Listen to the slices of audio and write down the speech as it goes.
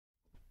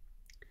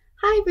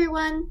Hi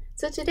everyone!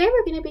 So today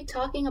we're going to be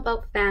talking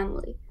about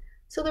family.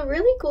 So the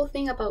really cool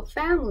thing about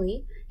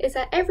family is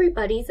that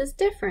everybody's is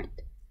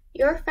different.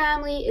 Your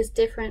family is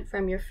different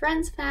from your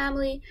friend's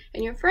family,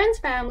 and your friend's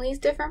family is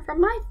different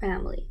from my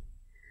family.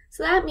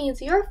 So that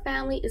means your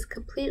family is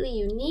completely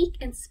unique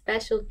and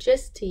special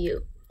just to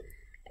you.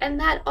 And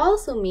that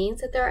also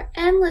means that there are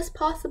endless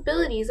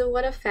possibilities of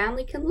what a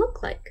family can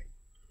look like.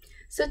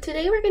 So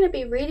today we're going to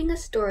be reading a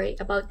story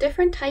about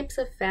different types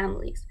of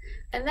families,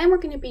 and then we're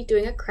going to be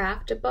doing a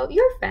craft about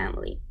your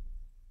family.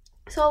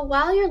 So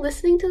while you're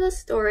listening to the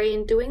story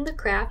and doing the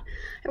craft,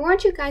 I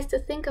want you guys to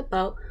think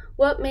about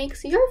what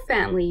makes your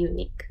family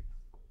unique.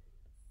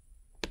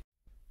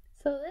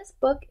 So this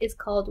book is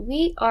called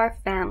We Are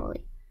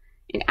Family.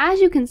 And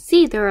as you can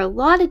see, there are a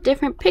lot of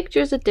different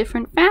pictures of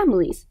different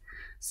families.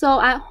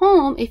 So at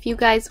home, if you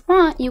guys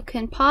want, you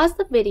can pause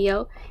the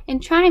video and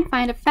try and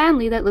find a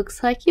family that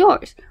looks like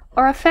yours,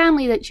 or a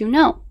family that you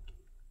know.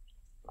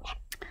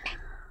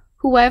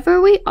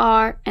 Whoever we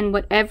are and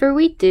whatever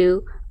we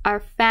do, our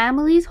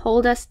families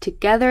hold us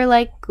together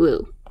like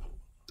glue.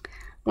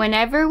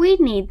 Whenever we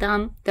need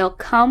them, they'll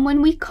come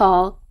when we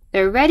call.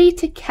 They're ready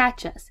to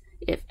catch us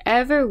if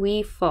ever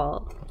we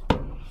fall.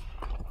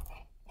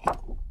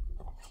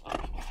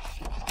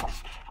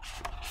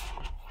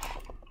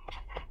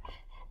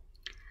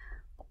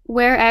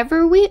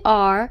 Wherever we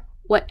are,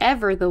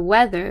 whatever the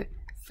weather,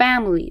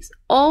 families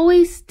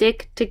always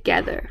stick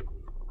together.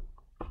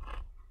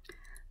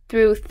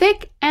 Through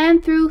thick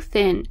and through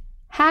thin,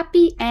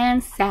 happy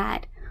and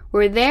sad,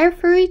 we're there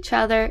for each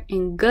other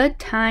in good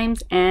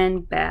times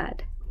and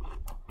bad.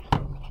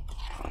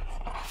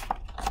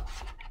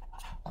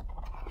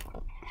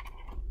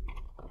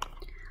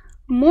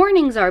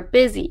 Mornings are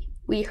busy,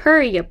 we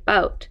hurry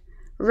about,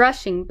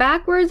 rushing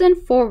backwards and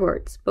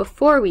forwards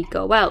before we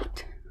go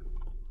out.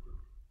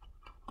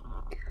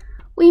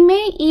 We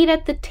may eat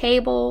at the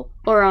table,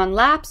 or on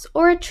laps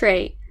or a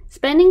tray,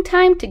 spending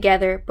time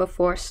together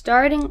before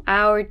starting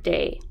our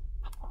day.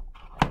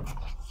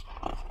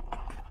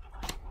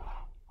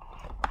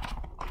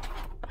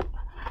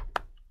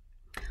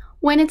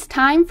 When it's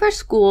time for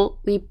school,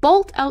 we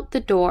bolt out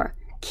the door,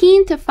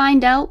 keen to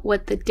find out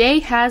what the day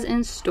has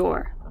in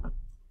store.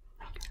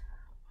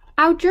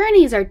 Our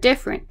journeys are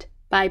different,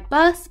 by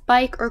bus,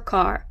 bike, or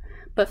car,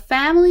 but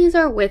families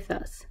are with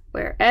us,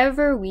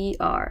 wherever we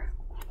are.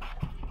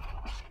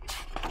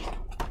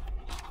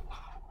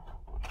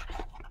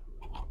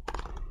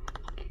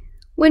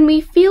 When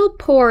we feel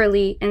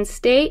poorly and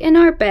stay in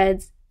our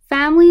beds,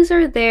 families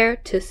are there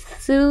to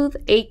soothe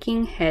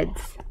aching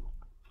heads.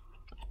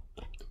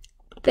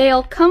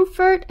 They'll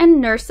comfort and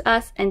nurse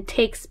us and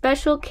take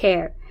special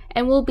care,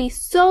 and we'll be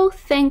so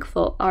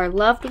thankful our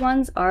loved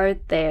ones are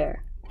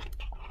there.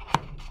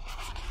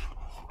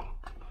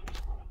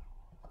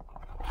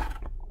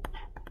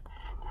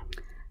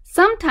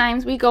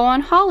 Sometimes we go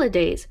on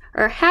holidays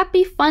or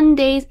happy fun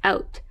days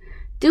out.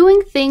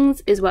 Doing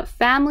things is what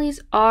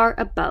families are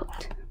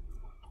about.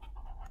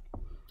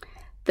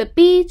 The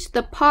beach,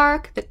 the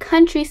park, the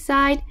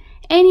countryside,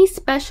 any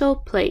special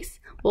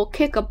place. We'll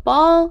kick a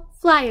ball,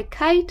 fly a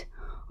kite,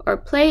 or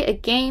play a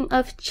game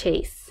of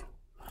chase.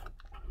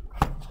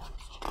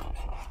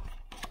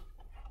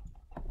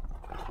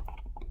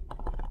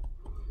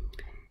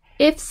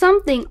 If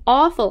something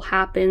awful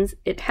happens,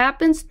 it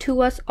happens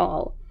to us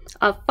all.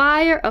 A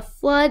fire, a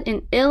flood,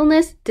 an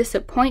illness,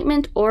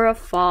 disappointment, or a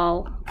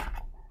fall.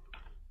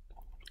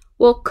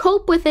 We'll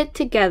cope with it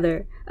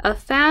together, a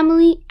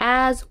family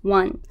as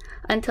one,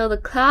 until the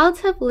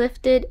clouds have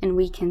lifted and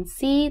we can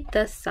see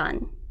the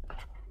sun.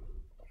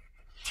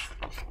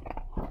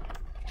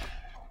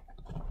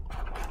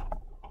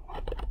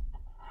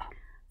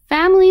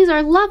 Families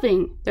are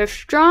loving, they're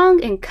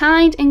strong and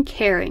kind and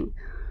caring.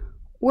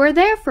 We're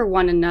there for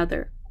one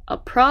another, a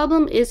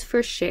problem is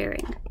for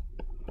sharing.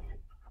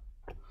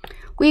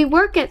 We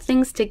work at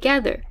things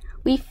together,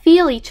 we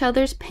feel each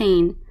other's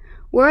pain.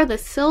 We're the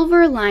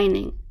silver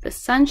lining, the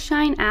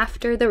sunshine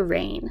after the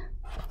rain.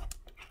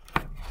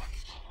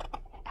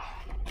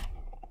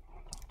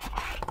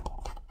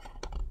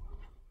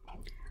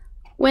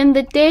 When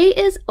the day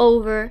is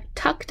over,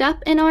 tucked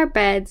up in our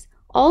beds,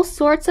 all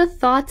sorts of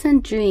thoughts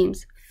and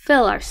dreams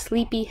fill our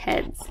sleepy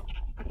heads.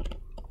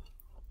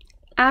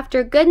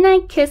 After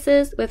goodnight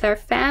kisses with our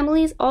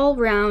families all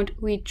round,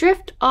 we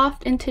drift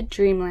off into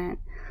dreamland,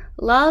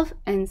 love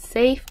and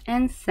safe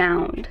and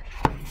sound.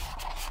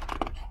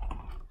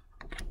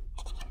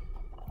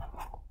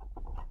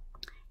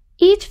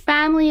 Each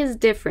family is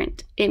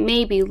different. It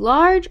may be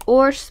large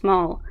or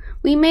small.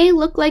 We may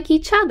look like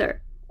each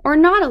other, or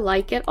not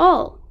alike at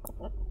all.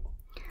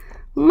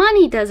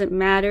 Money doesn't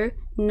matter,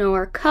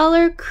 nor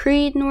color,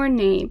 creed, nor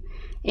name.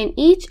 In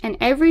each and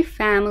every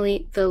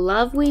family, the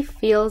love we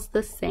feel's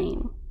the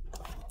same.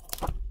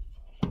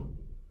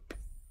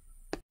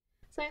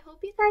 So I hope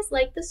you guys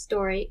liked the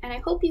story, and I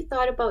hope you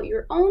thought about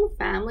your own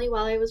family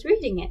while I was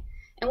reading it,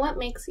 and what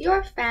makes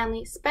your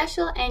family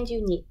special and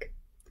unique.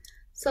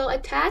 So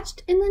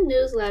attached in the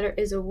newsletter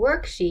is a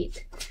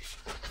worksheet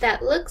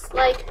that looks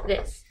like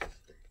this.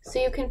 So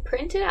you can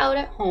print it out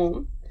at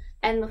home,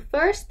 And the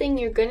first thing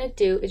you're going to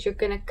do is you're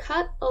going to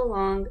cut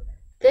along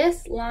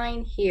this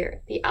line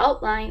here, the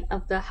outline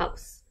of the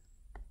house.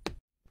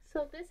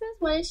 So this is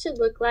what it should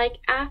look like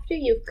after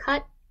you've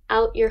cut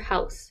out your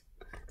house.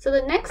 So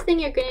the next thing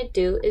you're going to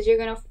do is you're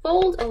going to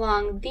fold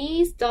along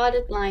these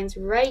dotted lines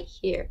right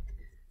here.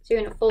 So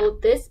you're going to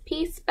fold this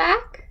piece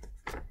back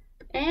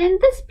and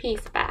this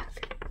piece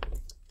back.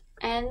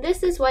 And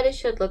this is what it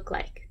should look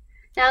like.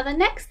 Now the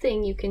next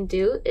thing you can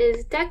do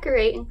is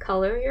decorate and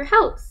color your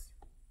house.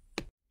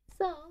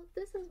 So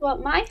this is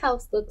what my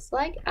house looks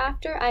like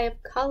after I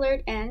have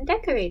colored and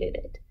decorated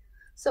it.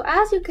 So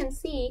as you can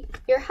see,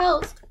 your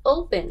house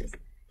opens,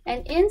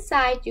 and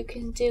inside you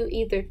can do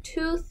either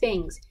two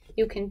things.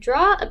 You can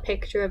draw a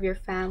picture of your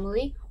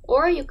family,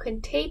 or you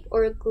can tape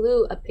or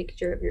glue a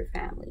picture of your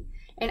family.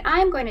 And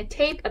I'm going to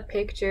tape a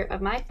picture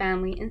of my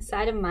family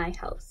inside of my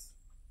house.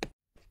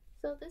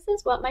 So this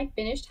is what my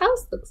finished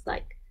house looks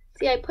like.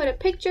 See, I put a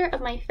picture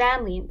of my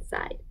family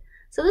inside.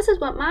 So this is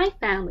what my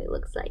family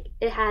looks like.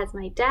 It has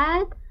my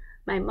dad,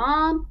 my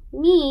mom,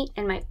 me,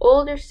 and my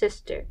older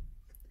sister.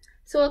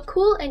 So a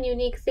cool and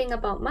unique thing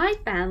about my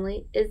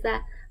family is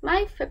that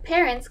my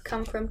parents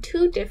come from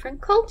two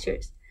different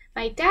cultures.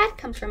 My dad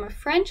comes from a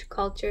French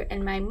culture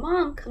and my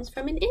mom comes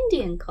from an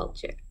Indian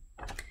culture.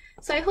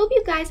 So I hope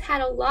you guys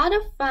had a lot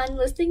of fun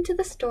listening to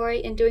the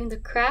story and doing the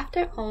craft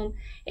at home,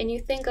 and you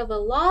think of a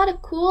lot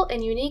of cool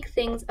and unique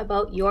things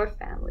about your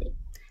family.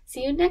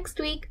 See you next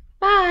week.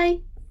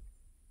 Bye!